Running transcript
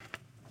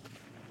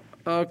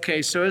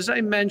Okay, so as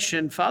I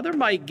mentioned, Father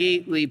Mike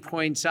Gately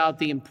points out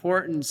the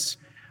importance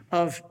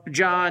of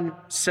John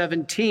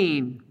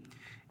 17,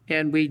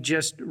 and we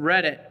just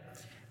read it.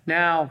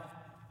 Now,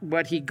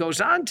 what he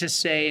goes on to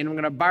say, and I'm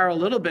going to borrow a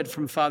little bit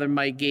from Father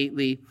Mike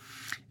Gately,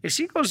 is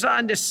he goes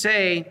on to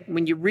say,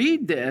 when you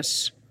read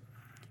this,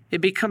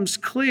 it becomes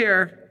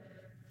clear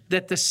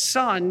that the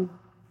Son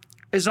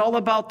is all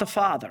about the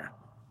Father.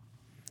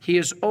 He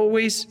is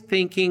always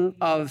thinking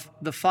of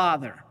the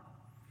Father.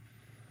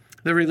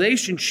 The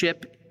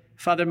relationship,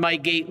 Father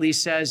Mike Gately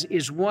says,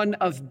 is one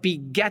of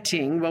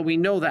begetting. Well, we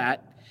know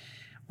that.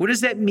 What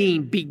does that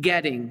mean,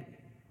 begetting?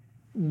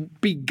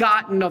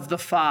 Begotten of the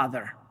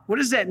Father. What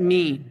does that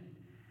mean?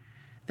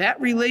 That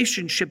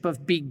relationship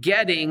of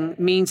begetting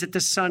means that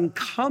the Son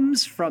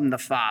comes from the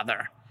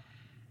Father,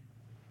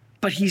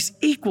 but he's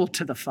equal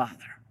to the Father.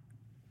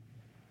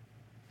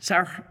 It's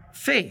our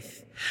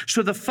faith.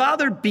 So the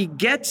Father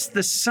begets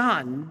the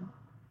Son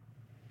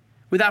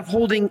without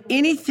holding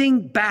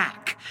anything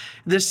back.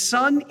 The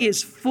Son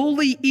is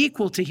fully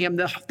equal to him.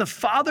 The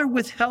Father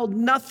withheld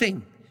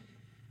nothing.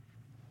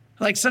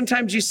 Like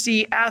sometimes you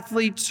see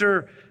athletes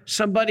or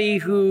somebody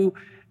who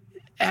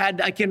had,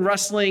 like in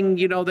wrestling,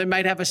 they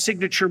might have a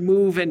signature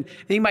move and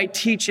they might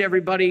teach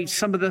everybody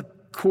some of the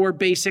core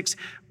basics,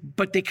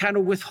 but they kind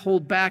of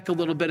withhold back a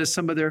little bit of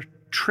some of their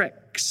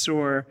tricks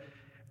or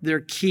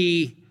their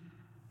key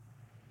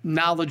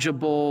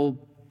knowledgeable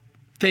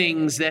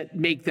things that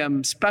make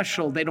them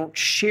special. They don't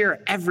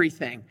share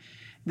everything.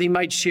 They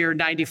might share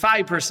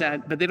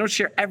 95%, but they don't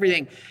share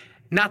everything.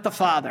 Not the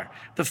Father.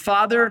 The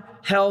Father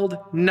held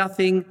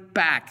nothing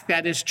back.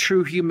 That is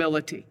true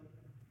humility.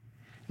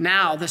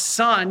 Now, the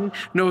Son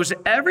knows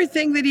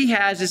everything that he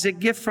has is a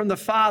gift from the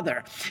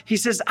Father. He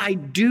says, I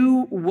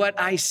do what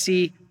I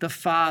see the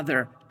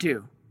Father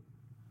do.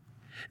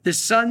 The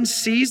Son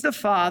sees the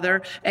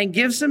Father and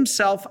gives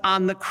himself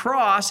on the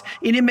cross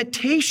in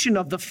imitation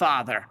of the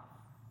Father.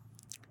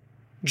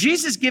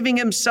 Jesus giving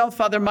himself,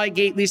 Father Mike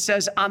Gately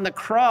says, on the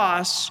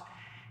cross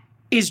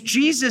is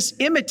Jesus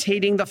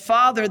imitating the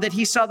Father, that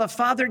he saw the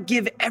Father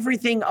give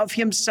everything of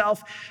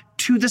himself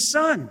to the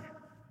Son.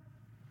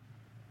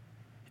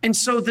 And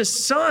so the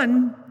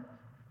Son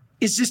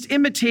is just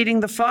imitating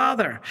the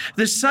Father.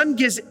 The Son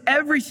gives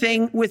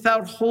everything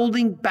without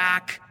holding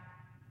back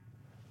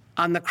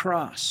on the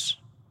cross.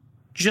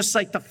 Just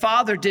like the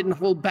Father didn't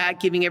hold back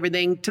giving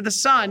everything to the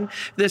Son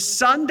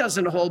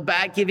doesn't hold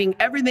back giving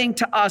everything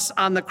to us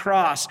on the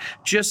cross,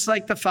 just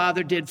like the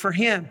Father did for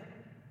him.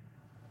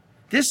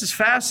 This is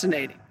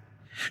fascinating.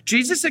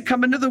 Jesus had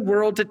come into the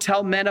world to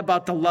tell men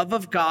about the love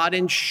of God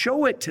and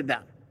show it to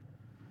them.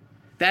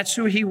 That's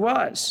who he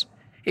was.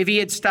 If he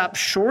had stopped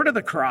short of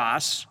the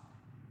cross,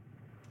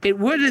 it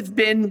would have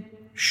been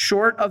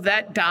short of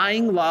that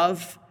dying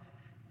love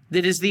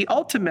that is the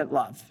ultimate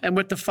love and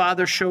what the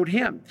Father showed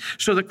him.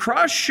 So the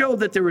cross showed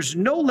that there was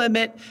no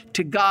limit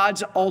to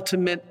God's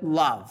ultimate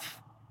love.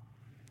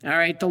 All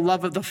right, the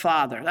love of the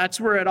Father. That's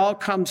where it all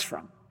comes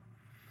from.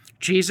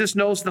 Jesus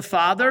knows the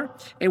Father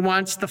and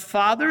wants the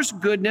Father's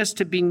goodness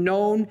to be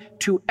known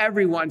to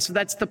everyone. So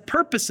that's the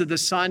purpose of the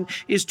Son,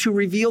 is to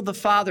reveal the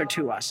Father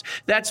to us.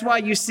 That's why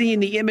you see in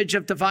the image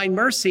of divine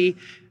mercy,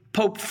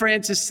 Pope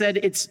Francis said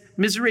it's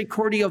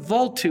Misericordia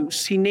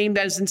Vultus. He named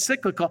that as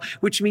encyclical,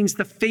 which means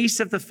the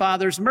face of the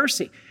Father's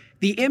mercy.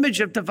 The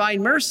image of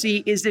divine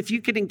mercy is if you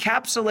could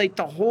encapsulate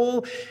the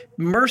whole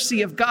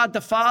mercy of God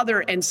the Father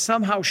and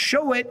somehow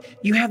show it,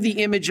 you have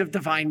the image of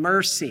divine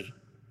mercy.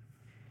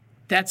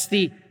 That's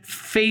the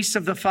face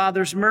of the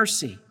Father's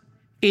mercy,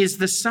 is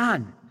the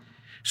Son.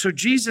 So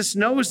Jesus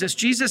knows this.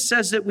 Jesus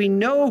says that we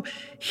know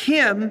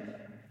him.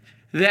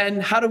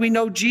 Then how do we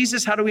know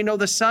Jesus? How do we know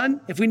the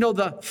Son? If we know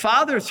the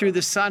Father through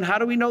the Son, how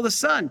do we know the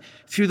Son?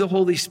 Through the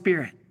Holy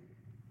Spirit.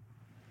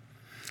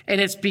 And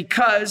it's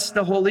because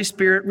the Holy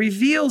Spirit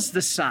reveals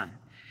the Son.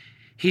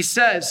 He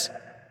says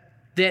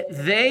that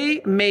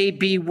they may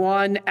be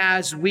one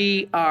as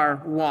we are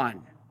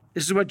one.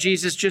 This is what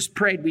Jesus just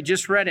prayed. We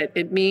just read it.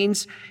 It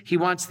means he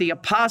wants the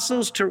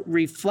apostles to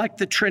reflect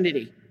the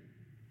Trinity.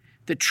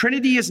 The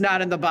Trinity is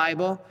not in the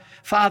Bible.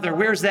 Father,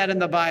 where's that in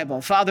the Bible?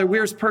 Father,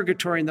 where's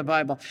purgatory in the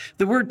Bible?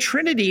 The word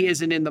Trinity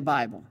isn't in the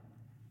Bible.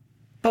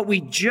 But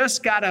we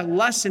just got a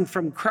lesson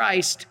from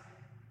Christ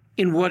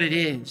in what it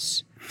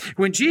is.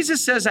 When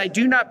Jesus says, I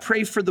do not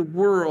pray for the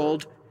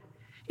world,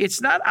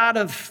 it's not out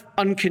of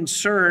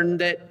unconcern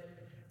that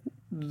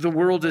the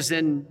world is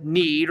in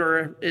need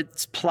or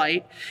its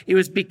plight. It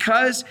was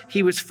because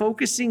he was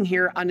focusing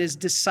here on his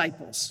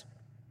disciples.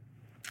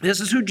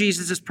 This is who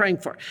Jesus is praying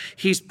for.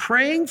 He's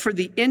praying for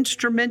the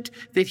instrument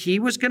that he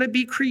was going to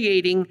be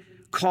creating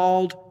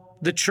called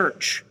the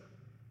church.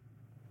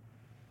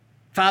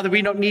 Father,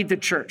 we don't need the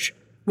church.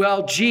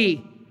 Well,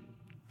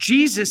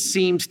 Jesus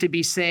seems to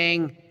be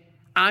saying,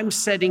 I'm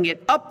setting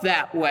it up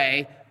that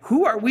way.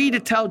 Who are we to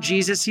tell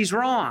Jesus he's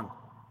wrong?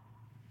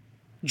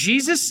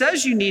 Jesus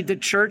says you need the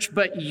church,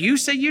 but you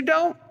say you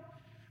don't?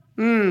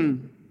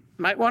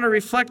 Might want to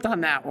reflect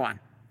on that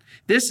one.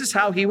 This is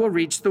how he will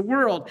reach the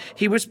world.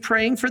 He was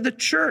praying for the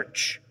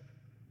church.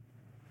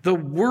 The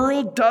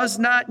world does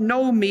not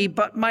know me,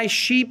 but my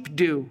sheep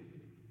do.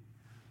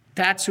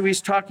 That's who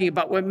he's talking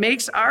about. What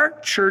makes our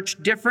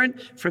church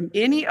different from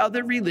any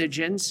other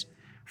religions,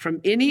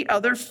 from any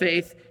other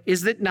faith,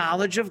 is that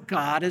knowledge of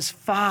God as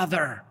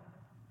Father.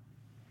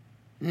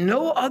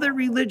 No other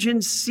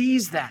religion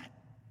sees that.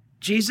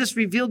 Jesus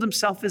revealed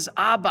himself as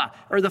Abba,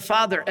 or the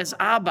Father as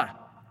Abba.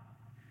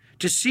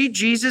 To see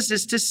Jesus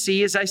is to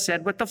see, as I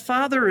said, what the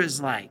Father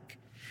is like.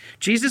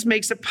 Jesus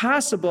makes it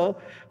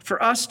possible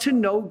for us to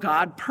know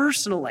God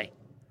personally.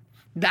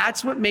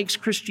 That's what makes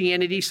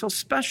Christianity so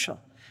special.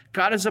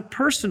 God is a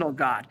personal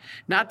God,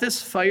 not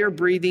this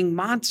fire-breathing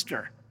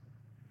monster.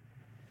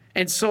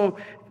 And so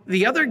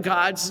the other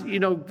gods,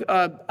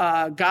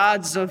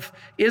 gods of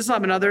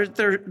Islam and others,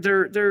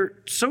 they're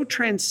so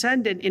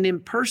transcendent and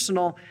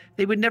impersonal,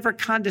 they would never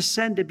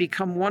condescend to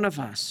become one of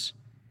us.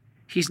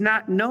 He's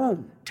not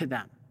known to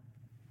them.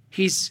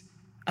 He's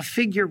a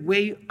figure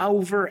way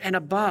over and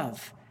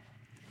above.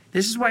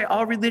 This is why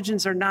all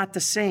religions are not the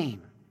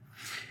same.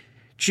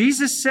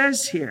 Jesus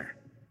says here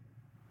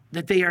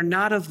that they are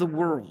not of the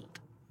world.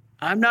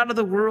 I'm not of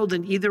the world,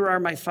 and either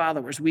are my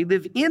followers. We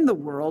live in the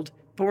world,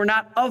 but we're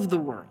not of the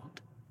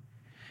world.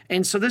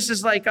 And so this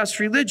is like us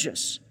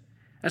religious.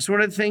 That's one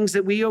of the things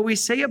that we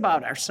always say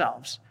about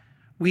ourselves.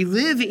 We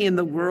live in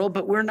the world,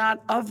 but we're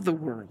not of the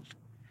world.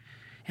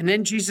 And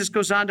then Jesus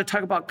goes on to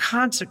talk about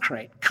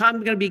consecrate.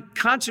 I'm going to be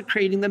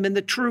consecrating them in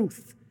the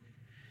truth.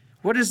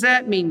 What does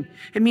that mean?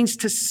 It means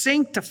to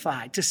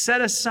sanctify, to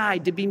set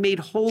aside, to be made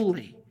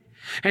holy.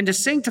 And to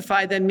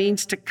sanctify them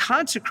means to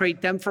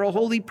consecrate them for a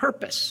holy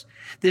purpose.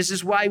 This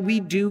is why we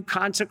do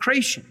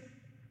consecration.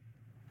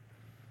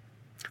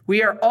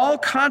 We are all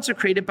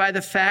consecrated by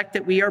the fact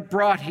that we are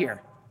brought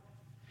here.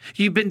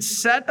 You've been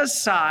set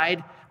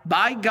aside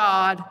by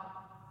God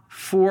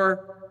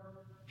for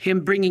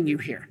him bringing you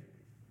here.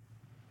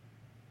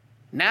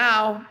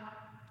 Now,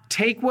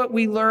 take what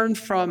we learned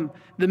from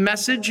the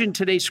message in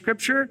today's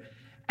scripture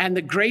and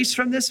the grace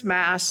from this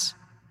Mass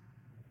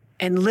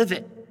and live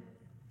it.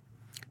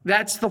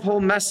 That's the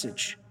whole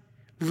message.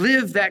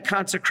 Live that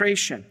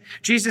consecration.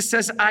 Jesus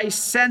says, I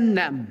send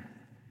them.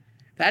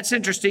 That's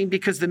interesting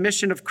because the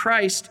mission of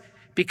Christ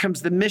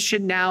becomes the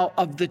mission now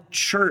of the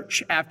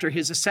church after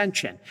his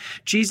ascension.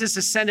 Jesus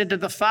ascended to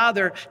the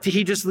Father. Did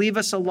he just leave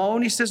us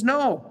alone? He says,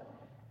 no,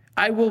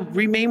 I will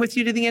remain with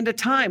you to the end of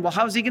time. Well,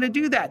 how's he going to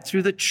do that?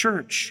 Through the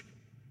church.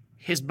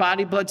 His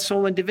body, blood,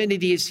 soul, and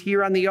divinity is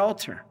here on the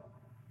altar.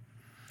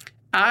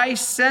 I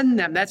send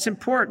them. That's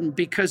important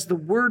because the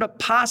word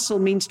apostle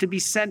means to be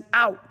sent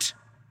out.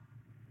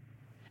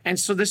 And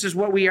so this is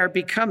what we are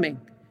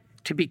becoming,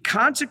 to be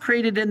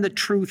consecrated in the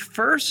truth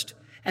first,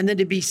 and then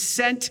to be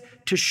sent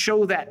to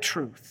show that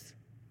truth.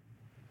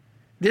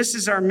 This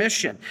is our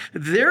mission.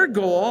 Their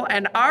goal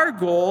and our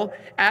goal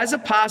as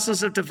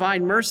apostles of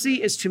divine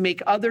mercy is to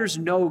make others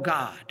know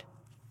God.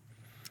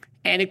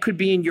 And it could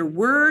be in your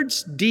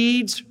words,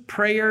 deeds,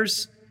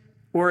 prayers,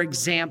 or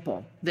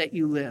example that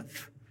you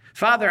live.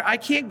 Father, I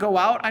can't go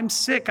out. I'm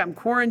sick. I'm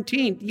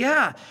quarantined.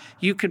 Yeah,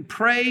 you can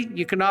pray.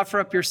 You can offer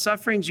up your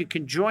sufferings. You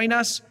can join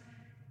us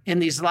in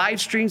these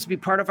live streams, be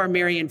part of our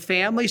Marian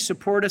family,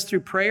 support us through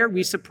prayer.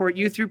 We support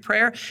you through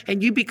prayer.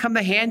 And you become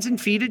the hands and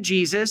feet of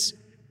Jesus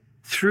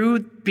through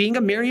being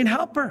a Marian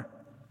helper,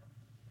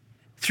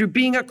 through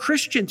being a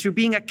Christian, through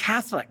being a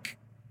Catholic.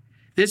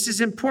 This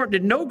is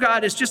important. To know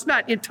God is just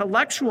not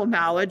intellectual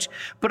knowledge,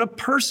 but a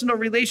personal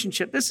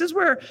relationship. This is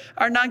where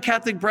our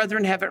non-Catholic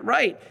brethren have it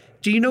right.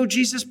 Do you know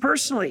Jesus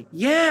personally?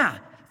 Yeah,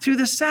 through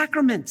the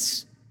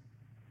sacraments.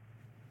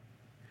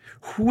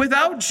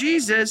 Without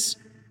Jesus,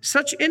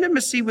 such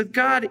intimacy with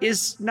God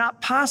is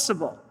not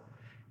possible.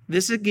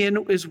 This,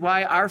 again, is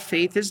why our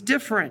faith is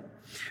different.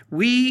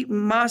 We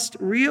must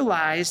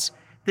realize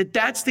that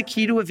that's the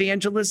key to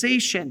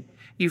evangelization.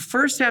 You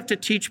first have to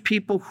teach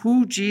people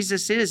who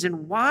Jesus is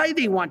and why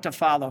they want to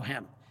follow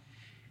him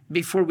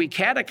before we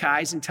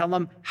catechize and tell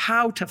them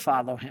how to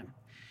follow him.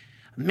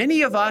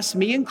 Many of us,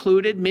 me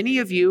included, many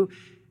of you,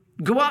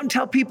 go out and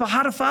tell people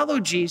how to follow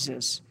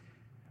Jesus.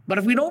 But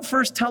if we don't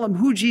first tell them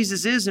who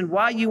Jesus is and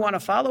why you want to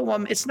follow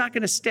him, it's not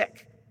going to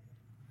stick.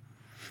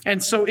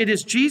 And so it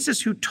is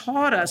Jesus who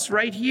taught us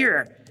right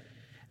here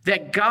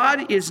that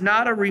God is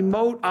not a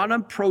remote,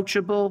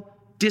 unapproachable,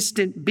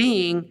 distant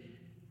being,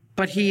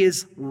 but he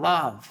is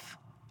love.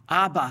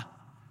 Abba,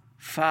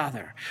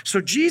 Father.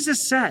 So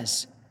Jesus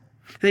says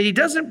that he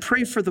doesn't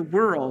pray for the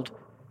world.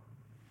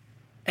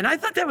 And I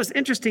thought that was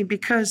interesting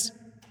because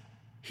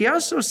he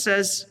also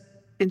says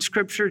in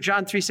Scripture,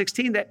 John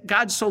 3:16, that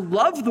God so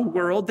loved the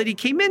world that he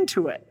came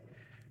into it.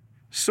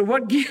 So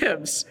what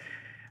gives?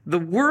 The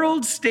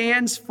world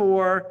stands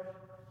for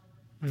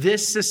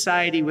this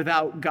society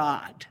without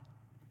God.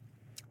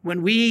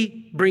 When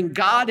we bring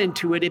God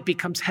into it, it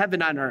becomes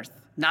heaven on earth,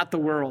 not the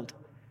world.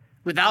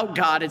 Without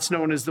God, it's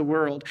known as the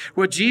world.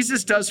 What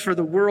Jesus does for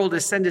the world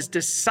is send his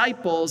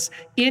disciples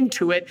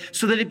into it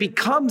so that it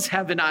becomes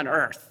heaven on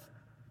earth.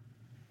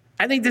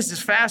 I think this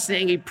is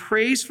fascinating. He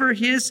prays for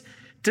his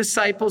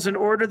disciples in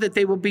order that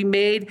they will be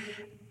made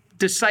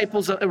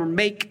disciples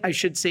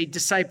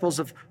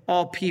of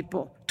all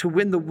people, to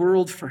win the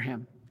world for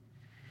him.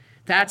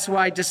 That's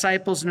why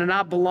disciples do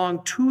not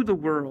belong to the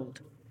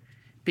world,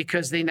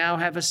 because they now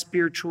have a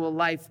spiritual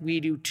life. We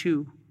do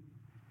too.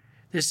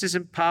 This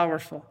isn't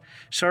powerful.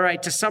 So, all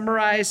right, to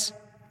summarize,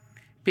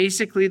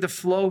 basically the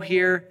flow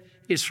here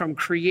is from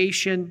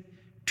creation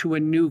to a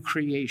new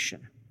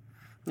creation.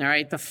 All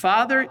right, the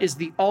Father is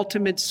the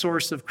ultimate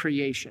source of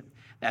creation.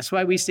 That's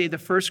why we say the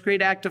first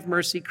great act of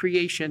mercy,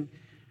 creation,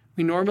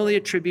 we normally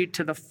attribute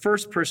to the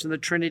first person of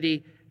the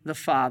Trinity, the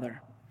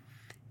Father.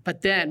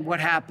 But then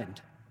what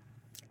happened?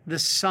 The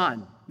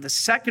Son, the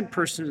second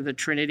person of the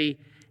Trinity,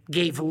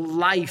 gave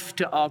life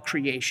to all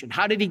creation.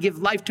 How did he give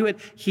life to it?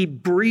 He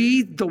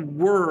breathed the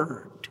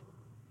word.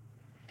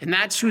 And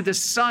that's who the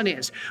Son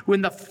is.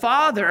 When the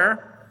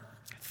Father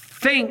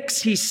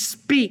thinks, he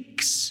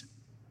speaks.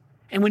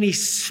 And when he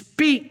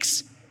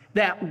speaks,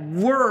 that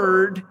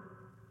word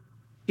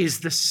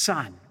is the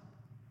Son,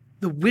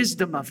 the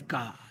wisdom of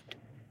God.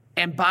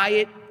 And by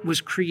it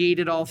was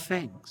created all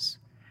things.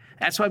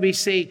 That's why we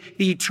say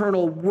the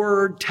eternal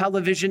word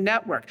television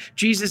network.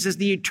 Jesus is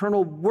the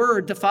eternal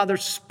word the Father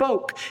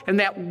spoke, and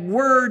that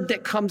word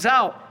that comes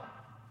out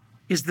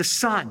is the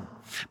Son.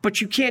 But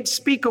you can't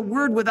speak a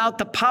word without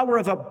the power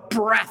of a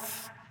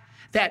breath.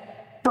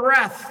 That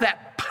breath,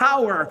 that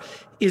power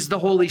is the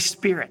Holy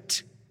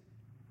Spirit.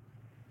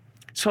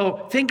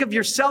 So think of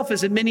yourself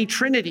as a mini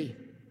Trinity.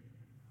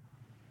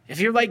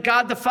 If you're like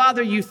God the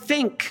Father, you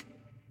think.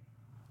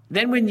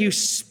 Then when you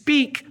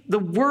speak, the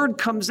word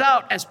comes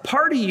out as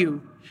part of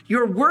you.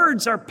 Your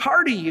words are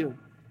part of you.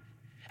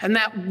 And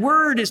that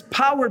word is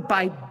powered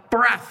by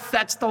breath.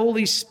 That's the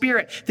Holy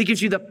Spirit that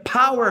gives you the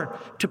power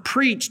to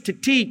preach, to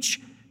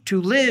teach,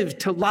 to live,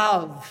 to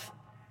love.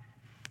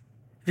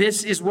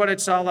 This is what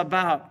it's all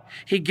about.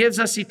 He gives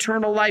us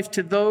eternal life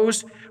to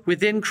those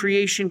within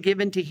creation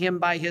given to him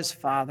by his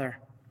Father.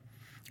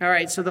 All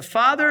right, so the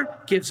Father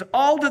gives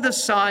all to the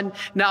Son.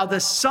 Now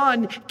the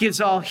Son gives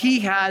all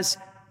he has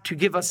to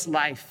give us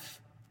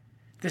life.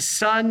 The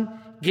Son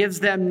gives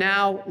them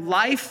now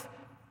life.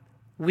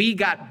 We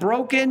got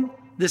broken.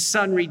 The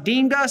Son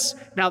redeemed us.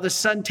 Now the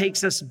Son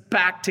takes us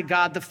back to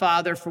God the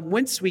Father. From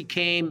whence we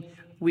came,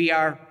 we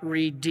are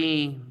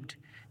redeemed.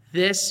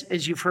 This,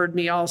 as you've heard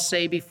me all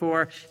say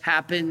before,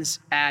 happens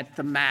at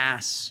the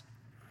Mass.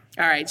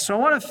 All right, so I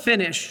want to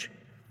finish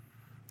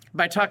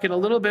by talking a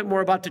little bit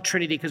more about the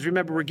Trinity, because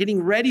remember, we're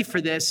getting ready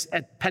for this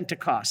at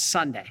Pentecost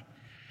Sunday.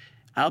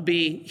 I'll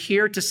be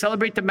here to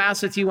celebrate the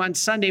Mass with you on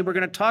Sunday. We're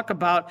going to talk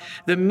about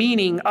the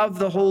meaning of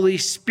the Holy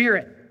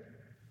Spirit.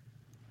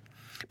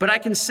 But I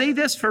can say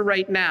this for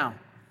right now.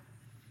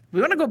 We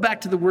want to go back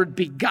to the word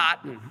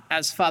begotten,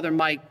 as Father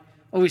Mike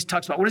always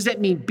talks about. What does that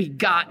mean,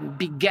 begotten?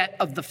 Beget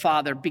of the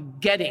Father,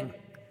 begetting.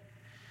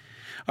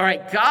 All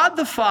right, God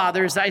the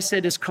Father, as I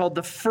said, is called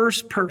the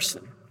first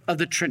person of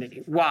the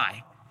Trinity.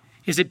 Why?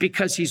 Is it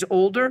because he's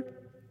older,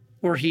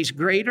 or he's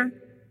greater,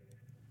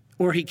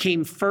 or he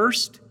came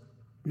first?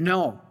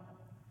 No.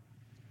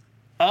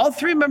 All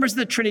three members of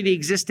the Trinity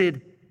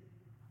existed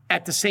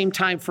at the same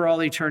time for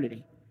all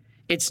eternity.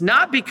 It's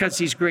not because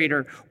he's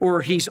greater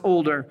or he's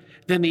older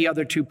than the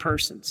other two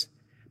persons,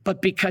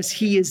 but because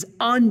he is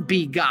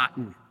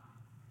unbegotten.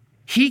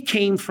 He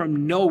came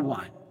from no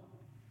one.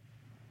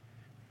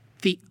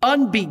 The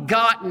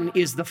unbegotten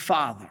is the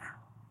Father.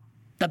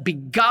 The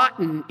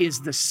begotten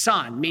is the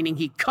Son, meaning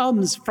he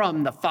comes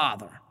from the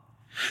Father.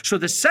 So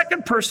the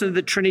second person of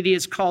the Trinity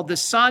is called the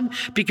Son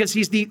because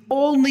he's the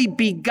only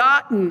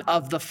begotten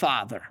of the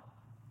Father.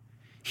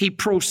 He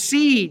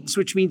proceeds,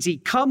 which means he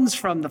comes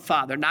from the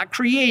Father, not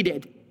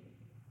created,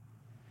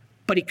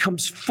 but he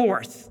comes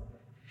forth.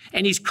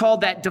 And he's called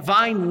that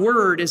divine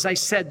word, as I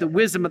said, the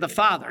wisdom of the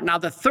Father. Now,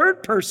 the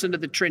third person of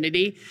the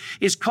Trinity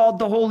is called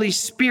the Holy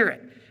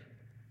Spirit,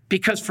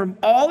 because from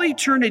all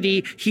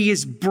eternity, he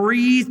is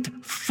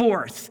breathed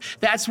forth.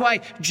 That's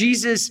why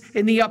Jesus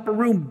in the upper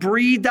room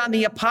breathed on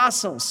the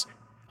apostles.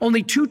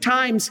 Only 2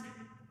 times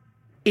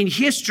in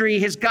history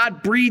has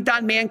God breathed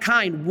on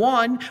mankind.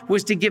 1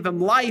 was to give him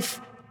life,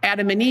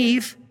 Adam and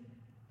Eve.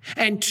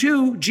 And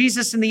 2,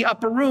 Jesus in the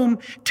upper room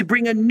to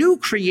bring a new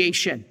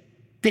creation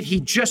that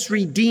he just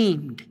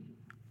redeemed.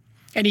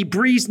 And he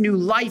breathes new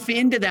life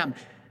into them.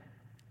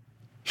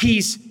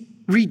 He's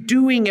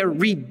redoing or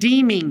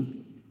redeeming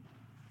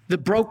the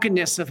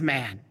brokenness of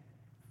man.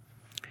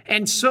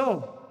 And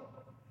so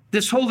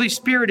this Holy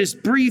Spirit is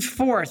breathed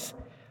forth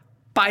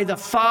by the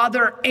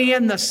Father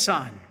and the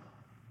Son.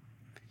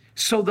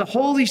 So the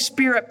Holy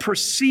Spirit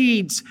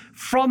proceeds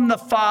from the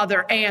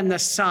Father and the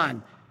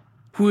Son,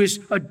 who is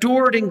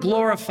adored and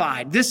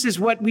glorified. This is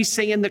what we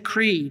say in the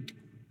Creed.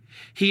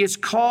 He is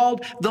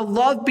called the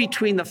love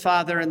between the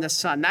Father and the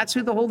Son. That's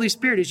who the Holy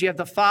Spirit is. You have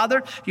the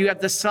Father, you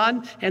have the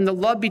Son, and the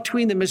love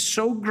between them is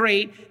so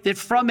great that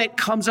from it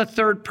comes a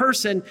third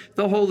person,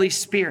 the Holy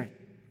Spirit.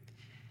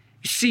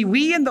 You see,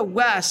 we in the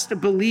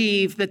West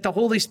believe that the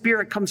Holy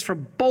Spirit comes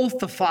from both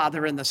the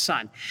Father and the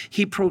Son.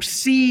 He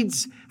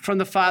proceeds from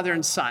the Father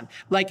and Son,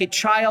 like a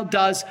child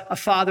does a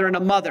father and a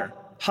mother,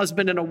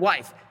 husband and a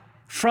wife.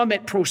 From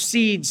it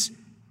proceeds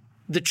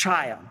the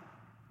child.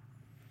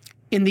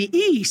 In the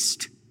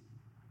East,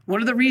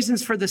 One of the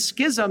reasons for the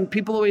schism,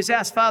 people always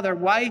ask, Father,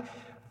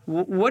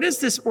 what is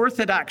this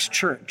Orthodox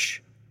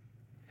church?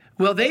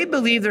 Well, they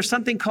believe there's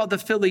something called the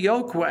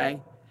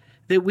Filioque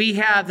that we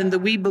have and that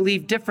we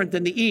believe different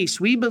than the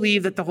East. We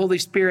believe that the Holy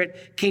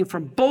Spirit came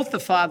from both the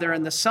Father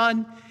and the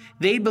Son.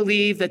 They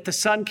believe that the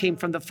Son came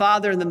from the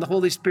Father and then the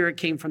Holy Spirit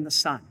came from the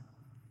Son.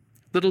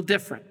 Little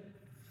different.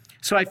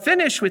 So I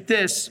finish with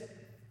this.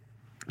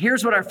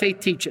 Here's what our faith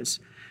teaches.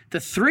 The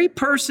three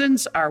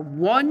persons are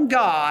one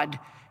God,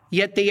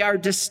 yet they are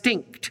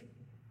distinct.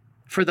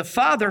 For the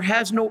Father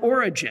has no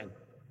origin.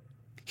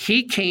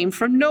 He came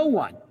from no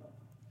one.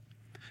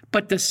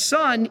 But the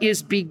Son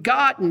is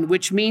begotten,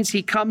 which means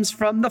he comes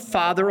from the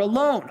Father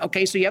alone.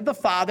 Okay, so you have the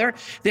Father,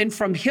 then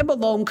from him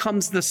alone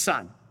comes the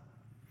Son.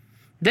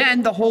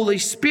 Then the Holy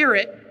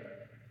Spirit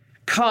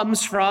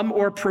comes from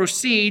or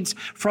proceeds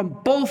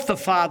from both the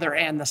Father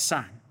and the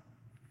Son.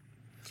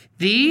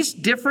 These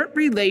different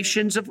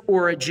relations of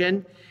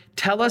origin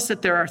tell us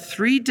that there are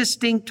three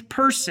distinct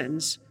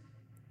persons,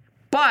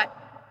 but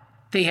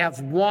they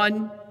have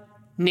one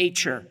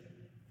nature.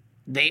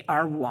 They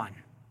are one.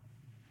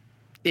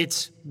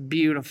 It's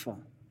beautiful.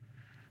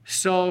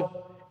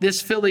 So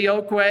this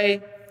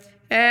Filioque,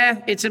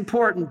 it's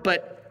important,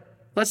 but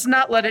let's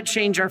not let it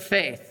change our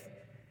faith.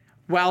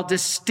 While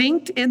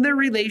distinct in their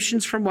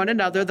relations from one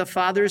another, the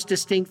Father is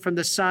distinct from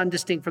the Son,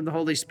 distinct from the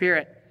Holy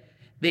Spirit.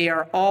 They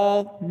are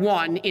all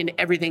one in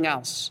everything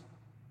else.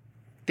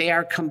 They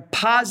are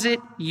composite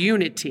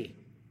unity,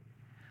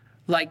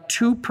 like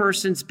two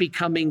persons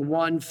becoming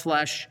one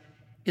flesh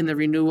in the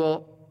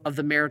renewal of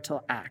the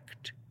marital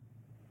act.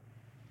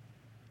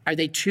 Are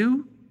they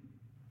two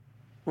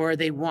or are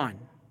they one?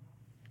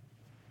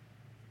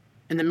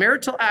 In the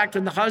marital act,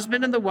 when the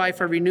husband and the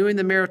wife are renewing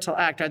the marital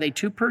act, are they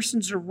two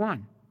persons or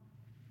one?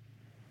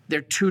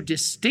 They're two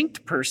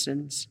distinct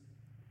persons,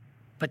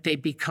 but they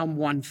become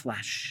one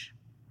flesh.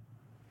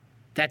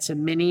 That's a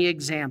mini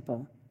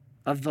example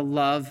of the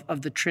love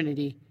of the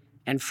Trinity,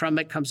 and from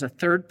it comes a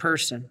third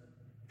person,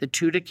 the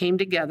two that came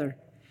together,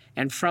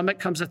 and from it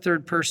comes a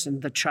third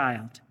person, the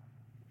child.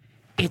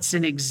 It's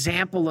an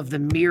example of the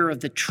mirror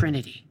of the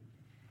Trinity.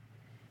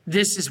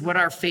 This is what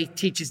our faith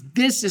teaches.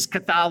 This is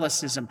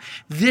Catholicism.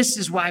 This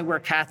is why we're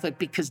Catholic,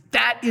 because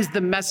that is the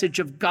message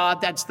of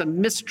God. That's the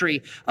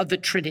mystery of the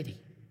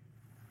Trinity.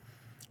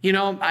 You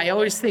know, I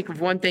always think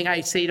of one thing I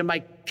say to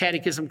my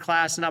catechism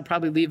class, and I'll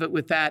probably leave it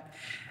with that.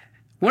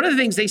 One of the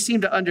things they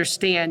seem to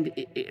understand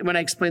when I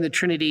explain the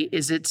Trinity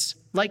is it's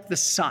like the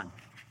sun.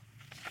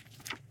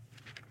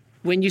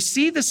 When you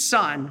see the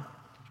sun,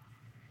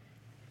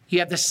 you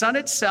have the sun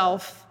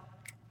itself,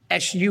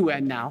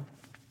 S-U-N now,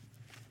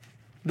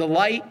 the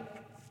light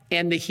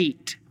and the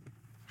heat.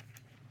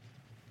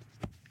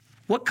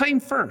 What came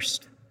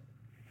first?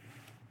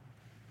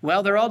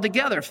 Well, they're all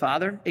together,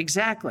 Father.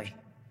 Exactly.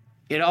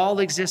 It all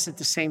exists at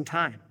the same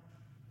time.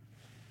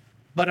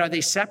 But are they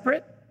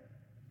separate?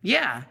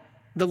 Yeah.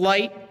 The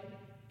light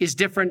is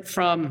different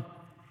from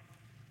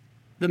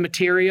the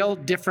material,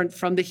 different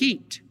from the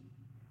heat.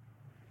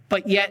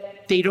 But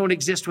yet they don't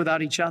exist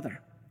without each other.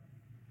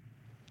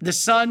 The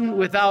sun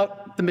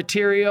without the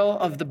material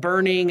of the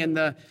burning and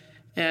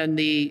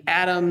the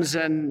atoms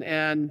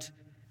and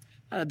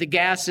the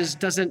gases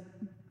doesn't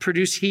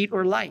produce heat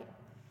or light.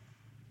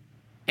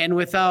 And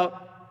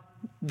without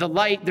the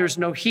light, there's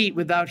no heat.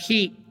 Without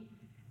heat,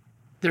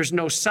 there's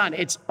no sun.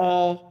 It's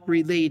all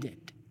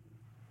related.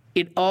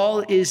 It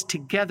all is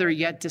together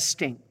yet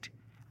distinct.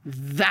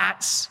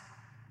 That's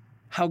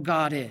how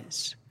God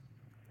is.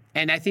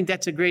 And I think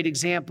that's a great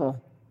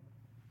example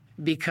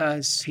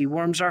because he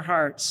warms our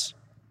hearts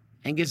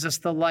and gives us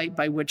the light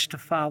by which to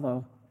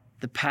follow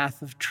the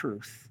path of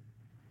truth.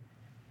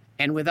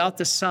 And without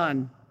the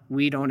Son,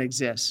 we don't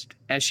exist,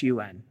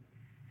 S-U-N.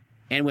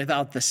 And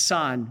without the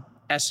Son,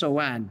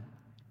 S-O-N,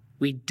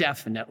 we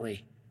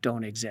definitely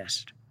don't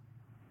exist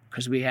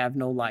because we have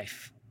no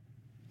life,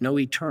 no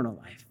eternal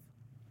life.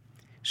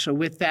 So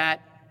with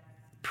that,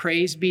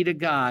 praise be to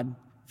God,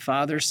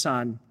 Father,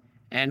 Son,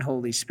 and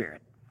Holy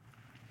Spirit.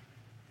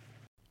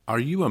 Are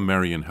you a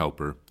Marian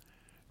helper?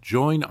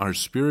 Join our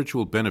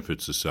Spiritual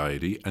Benefit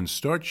Society and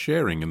start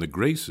sharing in the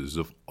graces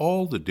of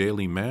all the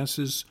daily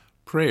masses,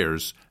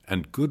 prayers,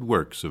 and good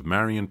works of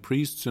Marian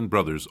priests and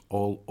brothers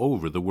all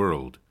over the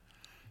world.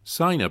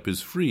 Sign up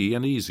is free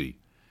and easy.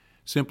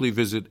 Simply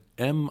visit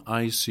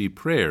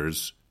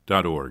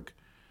micprayers.org.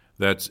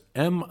 That's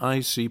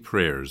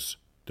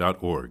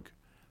micprayers.org.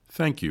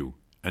 Thank you,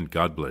 and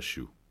God bless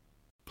you.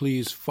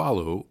 Please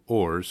follow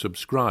or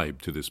subscribe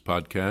to this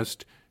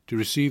podcast to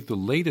receive the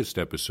latest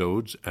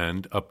episodes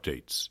and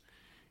updates.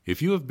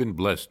 If you have been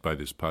blessed by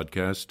this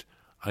podcast,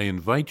 I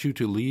invite you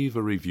to leave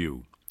a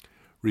review.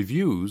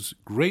 Reviews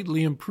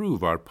greatly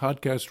improve our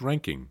podcast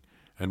ranking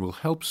and will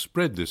help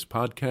spread this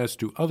podcast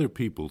to other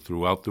people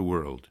throughout the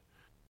world.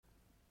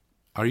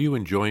 Are you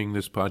enjoying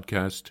this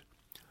podcast?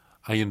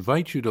 I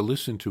invite you to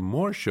listen to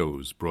more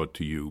shows brought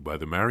to you by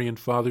the Marian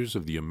Fathers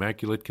of the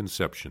Immaculate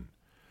Conception.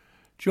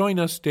 Join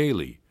us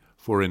daily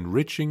for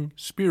enriching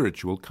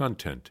spiritual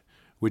content,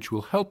 which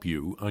will help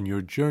you on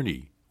your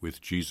journey with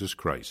Jesus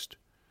Christ.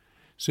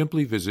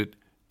 simply visit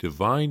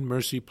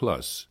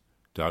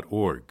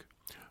DivineMercyPlus.org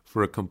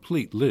for a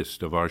complete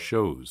list of our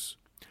shows.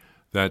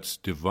 That's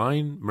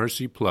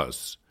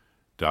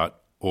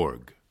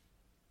DivineMercyPlus.org.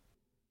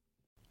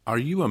 Are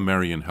you a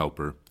Marian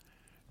helper?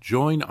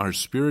 Join our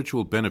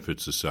Spiritual Benefit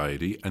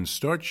Society and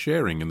start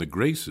sharing in the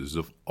graces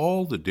of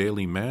all the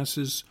daily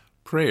masses,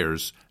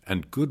 prayers,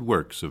 and good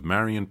works of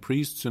Marian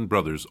priests and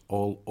brothers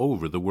all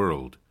over the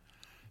world.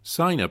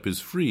 Sign up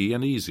is free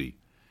and easy.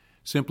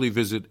 Simply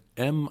visit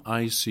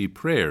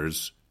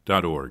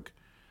micprayers.org.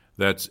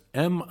 That's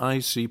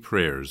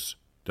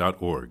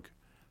micprayers.org.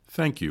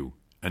 Thank you,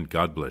 and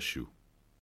God bless you.